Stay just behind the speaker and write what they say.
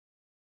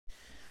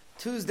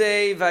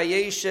Tuesday,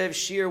 Vayeshev,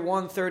 Shiur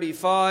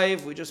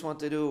 135. We just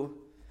wanted to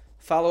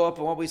follow up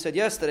on what we said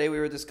yesterday. We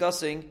were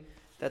discussing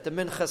that the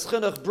Minchas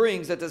Chinuch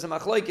brings that there's a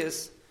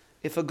machlokes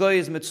if a guy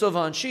is Mitzvah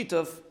on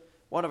Shituf.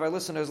 One of our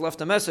listeners left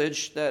a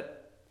message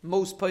that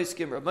most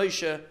Paiskim, Rav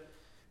Moshe,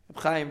 Reb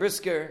Chaim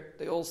Brisker,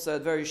 they all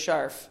said very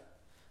sharp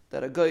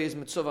that a guy is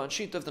Mitzvah on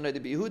Shituf. The Neder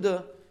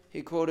Yehuda,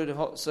 he quoted,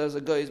 says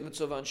a guy is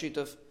Mitzvah on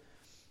Shituf.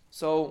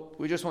 So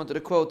we just wanted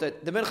to quote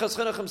that the Minchas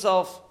Chinuch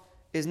himself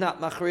is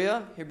not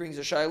machriya. He brings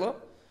a shaila,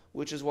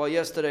 which is why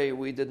yesterday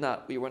we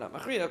were not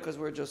machriya, because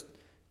we're just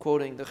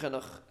quoting the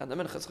chinuch and the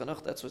minchas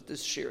chinuch. That's what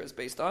this shiur is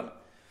based on.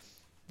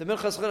 The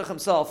minchas chinuch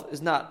himself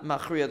is not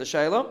machriya the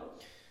shaila,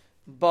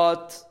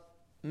 but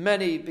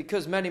many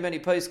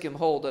paiskim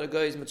hold that a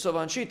guy is mitzvah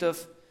on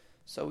shituf.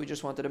 So we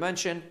just wanted to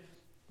mention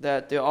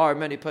that there are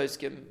many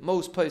paiskim.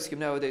 Most paiskim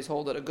nowadays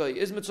hold that a guy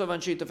is mitzvah on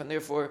shituf, and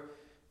therefore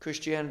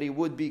Christianity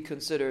would be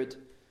considered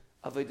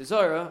Avoda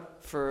Zara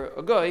for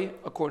a guy,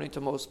 according to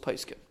most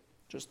paiskim.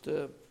 Just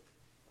to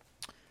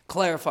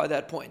clarify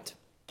that point.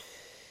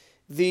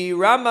 The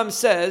Rambam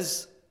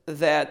says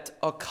that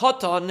a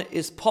katan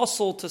is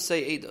possible to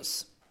say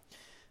edus.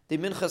 The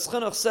Minchas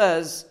Chinuch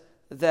says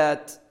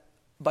that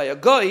by a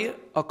guy,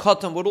 a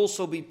katan would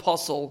also be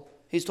possible.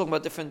 He's talking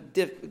about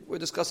we're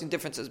discussing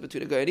differences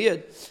between a guy and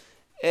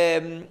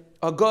yid.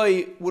 A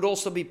guy would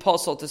also be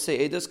possible to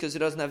say edus because he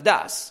doesn't have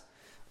das.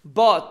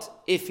 But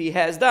if he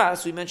has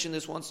das, we mentioned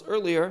this once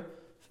earlier,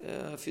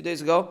 a few days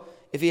ago,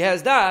 if he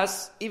has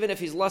das, even if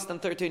he's less than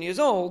 13 years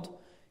old,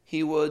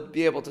 he would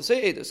be able to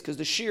say edus, because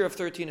the shiur of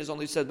 13 is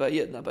only said by a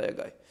yid, not by a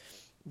guy.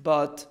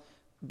 But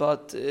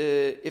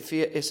if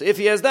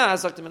he has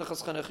das, like the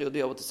Minchas Chinuch, he'll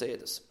be able to say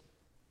edus.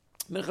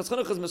 Minchas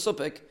Chinuch is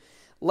mesupik.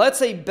 Let's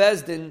say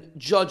Bais Din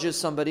judges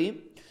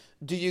somebody.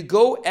 Do you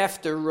go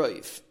after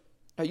Roiv?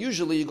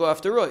 Usually you go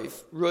after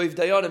Roiv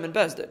Dayanim and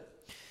Bais Din.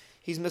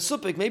 He's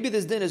mesupik. Maybe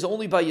this din is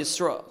only by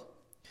Yisrael,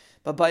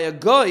 but by a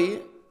guy,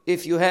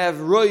 if you have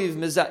roiv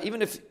mezak,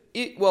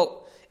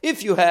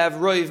 if you have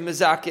roiv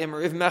mezakim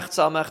or if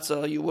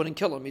mechza, you wouldn't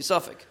kill him. He's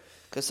suffik,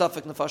 because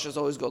suffik nefashas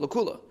always go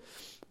lakula.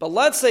 But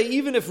let's say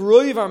even if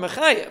roiv are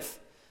mechayev,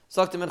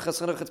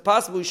 it's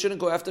possible you shouldn't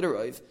go after the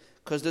roiv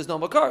because there's no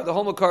makar. The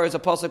whole makar is a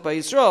pasuk by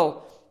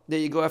Yisrael. There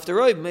you go after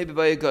roiv. Maybe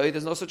by a guy,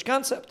 there's no such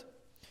concept.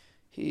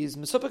 He's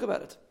mesupik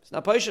about it. It's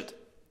not paishet.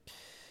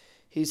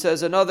 He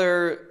says a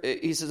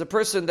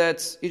person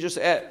that's,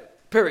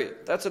 period.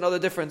 That's another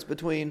difference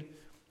between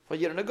a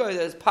yid and a guy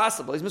that is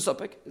possible. He's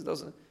mesupik. He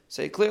doesn't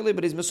say it clearly,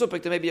 but he's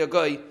mesupik that maybe a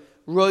guy,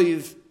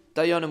 roiv,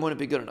 dayanim wouldn't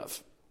be good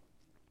enough.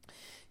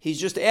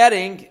 He's just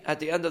adding, at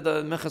the end of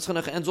the Minchas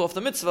Chinuch ends off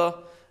the mitzvah,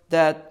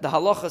 that the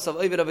halachas of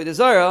Avoda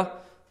Zara,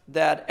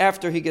 that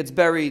after he gets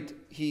buried,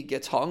 he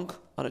gets hung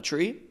on a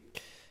tree.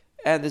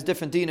 And there's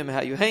different dinim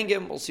how you hang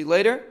him. We'll see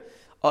later.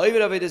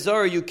 Avoda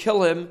Zara, you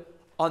kill him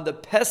on the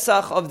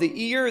Pesach of the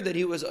year that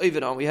he was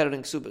Ovid on. We had it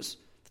in Ksubas.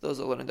 For those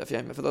that learn in Daf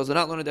Yomi. For those that are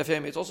not learning Daf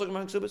Yomi, it's also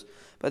Gemara in Ksubas.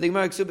 But the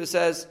Gemara in Ksubas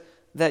says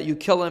that you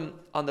kill him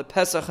on the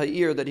Pesach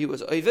year that he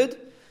was Ovid.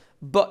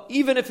 But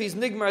even if he's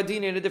Nigmar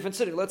Dini in a different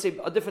city, let's say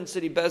a different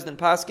city, Bais Din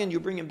Paskin, you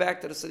bring him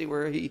back to the city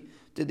where he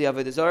did the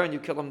Avoda Zara and you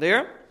kill him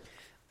there.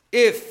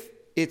 If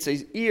it's a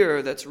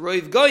year that's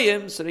Roiv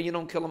Goyim, so then you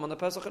don't kill him on the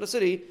Pesach of the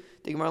city.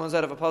 The Gemara learns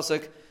out of a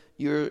pasuk,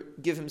 you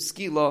give him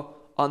skila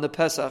on the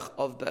Pesach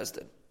of Bais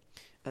Din.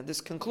 And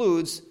this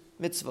concludes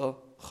Mitzvah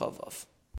 4Life.